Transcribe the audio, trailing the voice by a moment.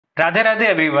Radhe Radhe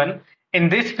everyone. In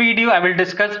this video, I will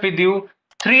discuss with you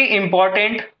three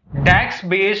important DAX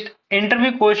based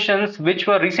interview questions which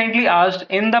were recently asked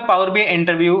in the Power BI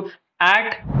interview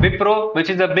at Wipro, which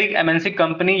is a big MNC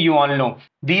company you all know.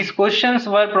 These questions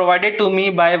were provided to me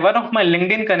by one of my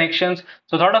LinkedIn connections.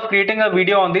 So thought of creating a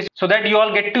video on this so that you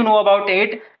all get to know about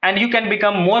it and you can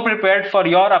become more prepared for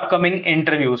your upcoming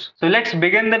interviews. So let's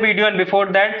begin the video, and before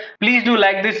that, please do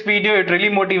like this video. It really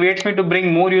motivates me to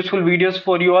bring more useful videos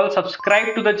for you all.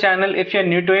 Subscribe to the channel if you're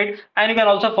new to it, and you can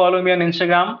also follow me on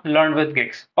Instagram,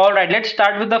 LearnWidGiggs. Alright, let's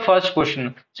start with the first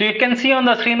question. So you can see on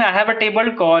the screen I have a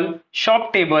table called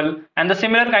shop table, and the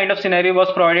similar kind of scenario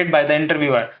was provided by the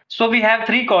interviewer. So we have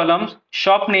three columns: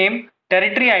 shop name,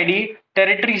 territory ID,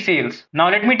 territory sales.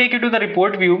 Now let me take you to the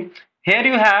report view. Here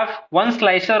you have one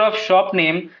slicer of shop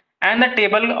name and the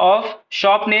table of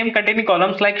shop name containing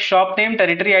columns like shop name,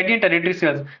 territory ID, and territory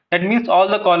sales. That means all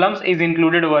the columns is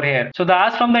included over here. So the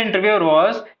ask from the interviewer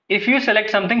was, if you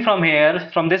select something from here,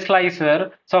 from this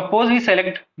slicer, suppose we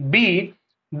select B,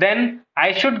 then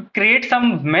I should create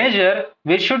some measure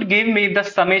which should give me the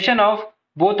summation of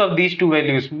both of these two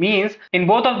values. Means in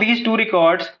both of these two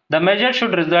records, the measure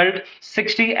should result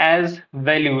 60 as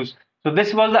values. So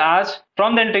this was the ask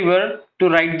from the interviewer to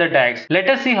write the tags. Let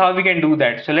us see how we can do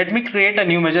that. So let me create a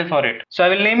new measure for it. So I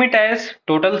will name it as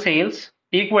total sales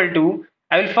equal to,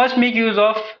 I will first make use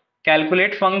of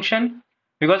calculate function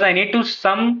because I need to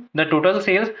sum the total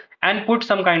sales and put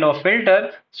some kind of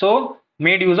filter. So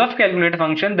made use of calculate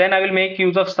function. Then I will make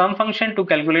use of sum function to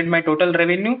calculate my total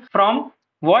revenue from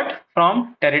what?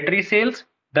 From territory sales.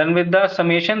 Done with the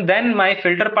summation. Then my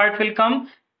filter part will come.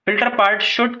 Filter part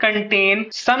should contain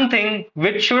something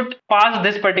which should pass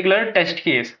this particular test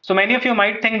case. So many of you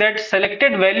might think that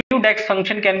selected value DAX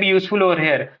function can be useful over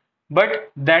here,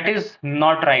 but that is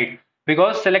not right,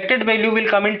 because selected value will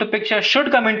come into picture, should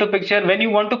come into picture when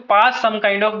you want to pass some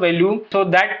kind of value, so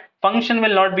that function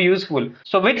will not be useful.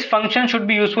 So which function should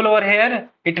be useful over here?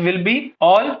 It will be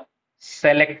all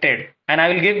selected, and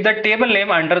I will give the table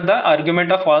name under the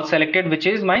argument of all selected, which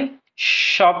is my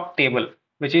shop table,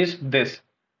 which is this.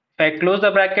 If I close the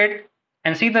bracket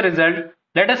and see the result,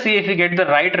 let us see if we get the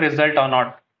right result or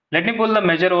not. Let me pull the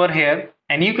measure over here,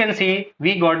 and you can see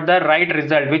we got the right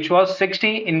result, which was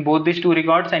 60 in both these two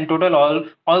records, and total all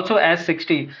also as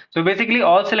 60. So basically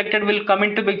all selected will come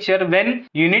into picture when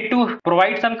you need to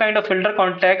provide some kind of filter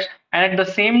context, and at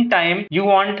the same time you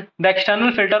want the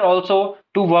external filter also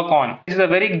to work on. This is a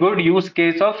very good use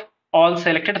case of all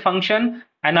selected function,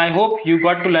 and I hope you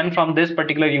got to learn from this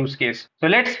particular use case. So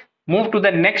let's move to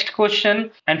the next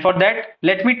question, and for that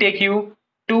let me take you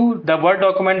to the Word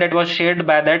document that was shared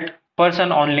by that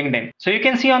person on LinkedIn. So you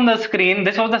can see on the screen,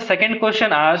 this was the second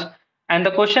question asked, and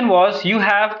the question was, you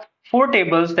have four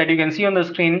tables that you can see on the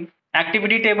screen: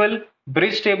 activity table,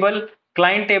 bridge table,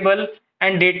 client table,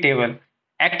 and date table.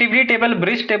 Activity table,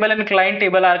 bridge table, and client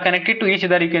table are connected to each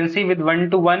other, you can see, with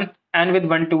one-to-one and with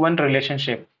one-to-one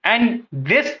relationship. And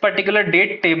this particular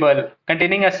date table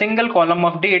containing a single column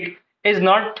of date is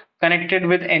not connected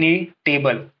with any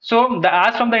table. So the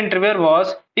ask from the interviewer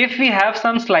was, if we have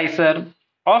some slicer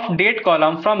of date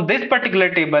column from this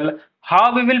particular table,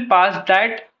 how we will pass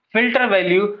that filter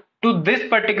value to this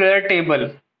particular table,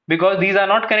 because these are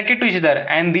not connected to each other,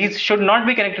 and these should not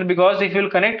be connected, because if you will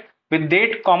connect with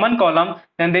date common column,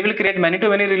 then they will create many to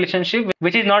many relationship,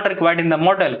 which is not required in the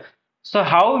model. So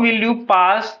how will you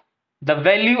pass the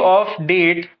value of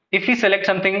date if we select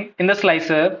something in the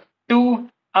slicer to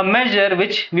a measure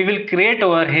which we will create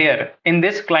over here in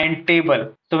this client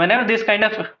table? So whenever this kind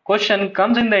of question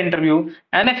comes in the interview,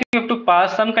 and if you have to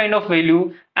pass some kind of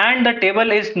value and the table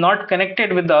is not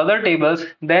connected with the other tables,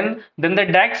 then the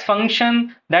DAX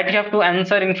function that you have to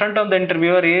answer in front of the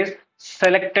interviewer is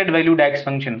selected value DAX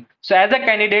function. So as a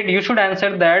candidate, you should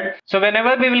answer that. So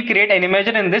whenever we will create any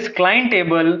measure in this client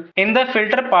table, in the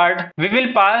filter part, we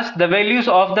will pass the values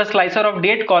of the slicer of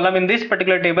date column in this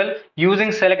particular table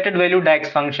using selected value DAX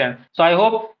function. So I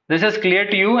hope this is clear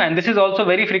to you, and this is also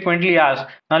very frequently asked.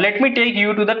 Now let me take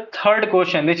you to the third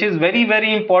question, which is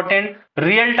very important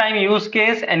real-time use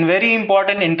case and very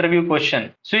important interview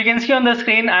question. So you can see on the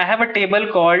screen I have a table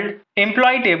called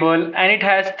employee table, and it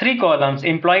has three columns: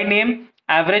 employee name,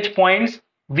 average points,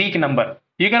 week number.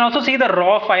 You can also see the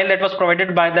raw file that was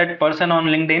provided by that person on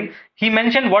LinkedIn. He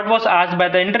mentioned what was asked by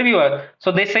the interviewer.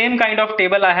 So the same kind of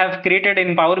table I have created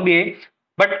in Power BI,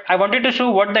 but I wanted to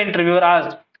show what the interviewer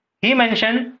asked. He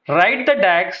mentioned write the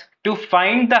DAX to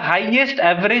find the highest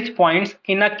average points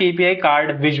in a KPI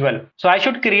card visual. So I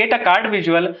should create a card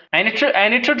visual, and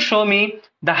it should show me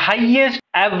the highest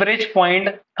average point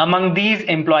among these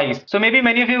employees. So maybe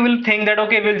many of you will think that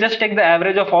okay, we'll just take the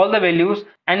average of all the values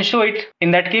and show it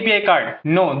in that KPI card.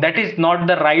 No, that is not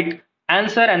the right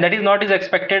answer, and that is not is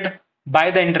expected by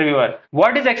the interviewer.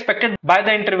 What is expected by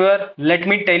the interviewer? Let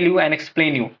me tell you and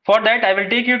explain you. For that, I will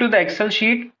take you to the Excel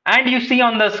sheet, and you see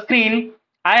on the screen,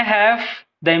 I have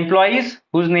the employees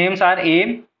whose names are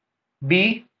A,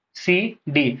 B, C,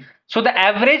 D. So the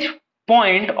average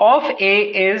point of A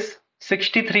is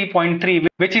 63.3,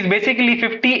 which is basically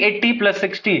 50, 80 plus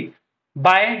 60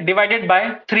 by divided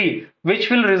by 3, which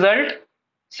will result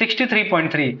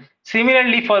 63.3.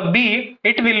 Similarly, for B,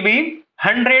 it will be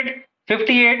 100,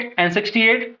 58 and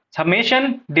 68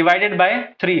 summation divided by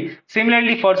 3.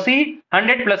 Similarly, for C,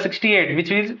 100 plus 68,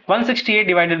 which is 168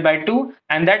 divided by 2,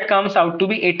 and that comes out to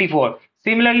be 84.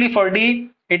 Similarly, for D,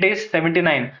 it is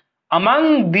 79.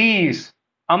 Among these,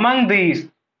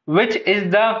 which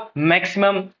is the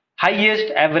maximum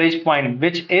highest average point,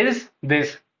 which is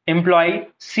this employee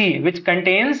C, which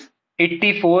contains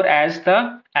 84 as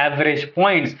the average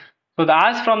points. So the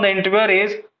ask from the interviewer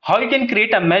is how you can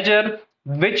create a measure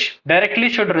which directly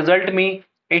should result me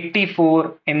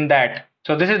 84 in that.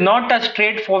 So this is not a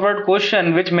straightforward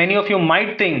question which many of you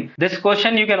might think. This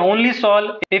question you can only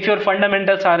solve if your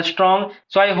fundamentals are strong.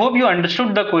 So I hope you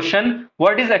understood the question,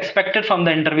 what is expected from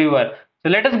the interviewer.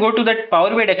 So let us go to that Power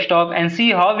BI desktop and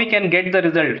see how we can get the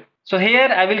result. So here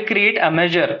I will create a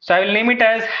measure. So I will name it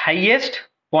as highest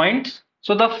points.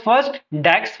 So the first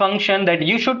DAX function that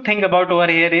you should think about over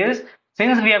here is,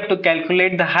 since we have to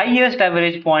calculate the highest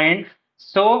average point,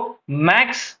 so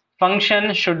max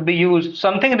function should be used.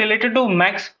 Something related to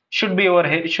max should be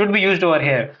used over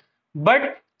here.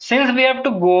 But since we have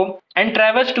to go and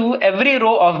traverse to every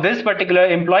row of this particular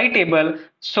employee table,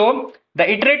 so the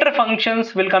iterator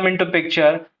functions will come into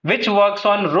picture, which works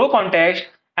on row context.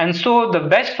 And so the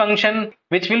best function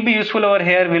which will be useful over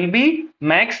here will be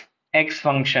max x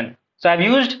function. So I've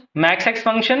used max x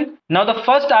function. Now the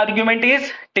first argument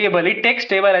is table. It takes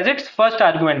table as its first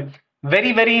argument.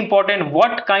 Very, very important,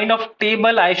 what kind of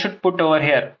table I should put over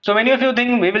here. So many of you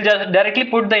think we will just directly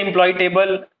put the employee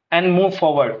table and move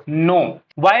forward. No.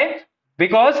 Why?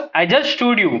 Because I just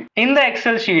showed you in the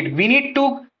Excel sheet, we need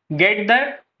to get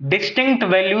the distinct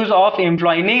values of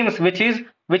employee names,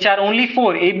 which are only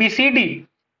 4, A, B, C, D.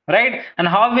 Right? And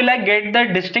how will I get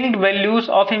the distinct values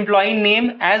of employee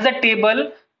name as a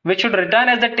table, which should return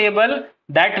as a table?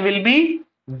 That will be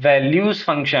values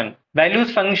function.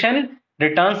 Values function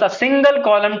returns a single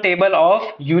column table of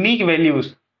unique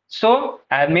values. So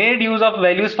I have made use of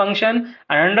values function,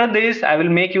 and under this I will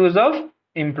make use of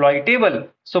employee table.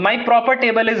 So my proper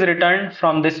table is returned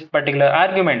from this particular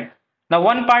argument. Now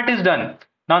one part is done.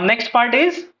 Now next part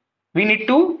is we need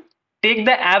to take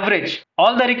the average,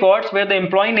 all the records where the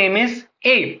employee name is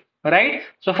A, right?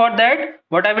 So for that,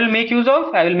 what I will make use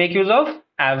of? I will make use of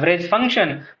average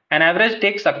function. And average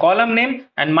takes a column name,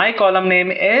 and my column name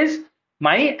is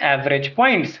my average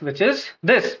points, which is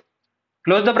this.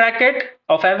 Close the bracket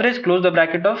of average, close the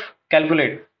bracket of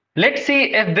calculate. Let's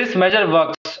see if this measure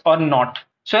works or not.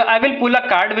 So I will pull a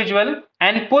card visual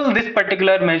and pull this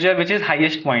particular measure, which is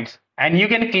highest points. And you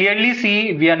can clearly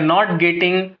see we are not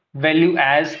getting value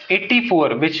as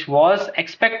 84, which was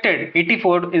expected.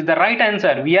 84 is the right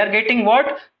answer. We are getting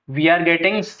what? We are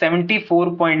getting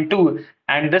 74.2.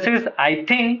 And this is, I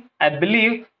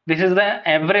believe, this is the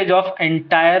average of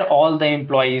entire all the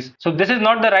employees. So this is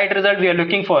not the right result we are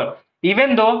looking for.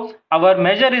 Even though our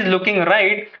measure is looking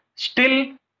right,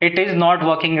 still it is not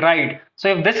working right. So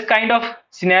if this kind of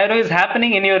scenario is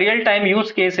happening in your real-time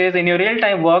use cases, in your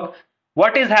real-time work,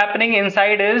 what is happening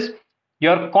inside is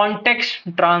your context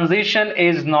transition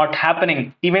is not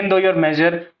happening, even though your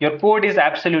measure, your code is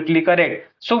absolutely correct.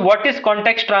 So what is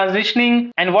context transitioning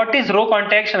and what is row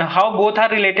context and how both are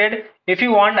related? If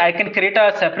you want, I can create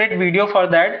a separate video for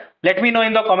that. Let me know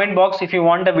in the comment box if you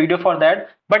want a video for that.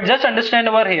 But just understand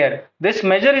over here, this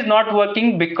measure is not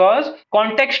working because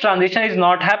context transition is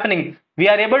not happening. We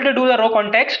are able to do the row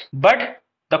context, but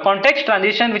the context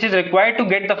transition which is required to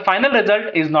get the final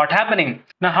result is not happening.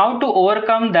 Now how to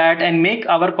overcome that and make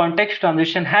our context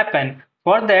transition happen?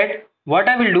 For that, what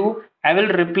I will do, I will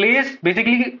replace,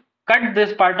 basically cut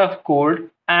this part of code,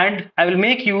 and I will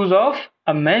make use of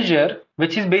a measure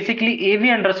which is basically AV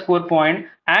underscore point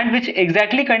and which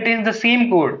exactly contains the same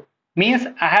code. Means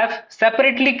I have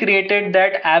separately created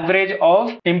that average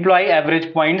of employee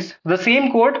average points, the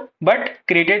same code but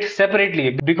created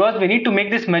separately, because we need to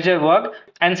make this measure work,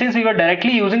 and since we were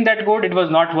directly using that code, it was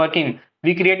not working.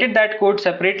 We created that code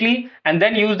separately and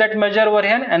then use that measure over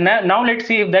here, and now let's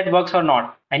see if that works or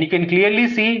not. And you can clearly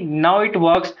see now it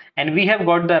works, and we have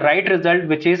got the right result,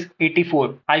 which is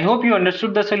 84. I hope you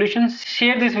understood the solution.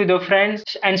 Share this with your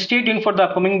friends and stay tuned for the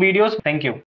upcoming videos. Thank you.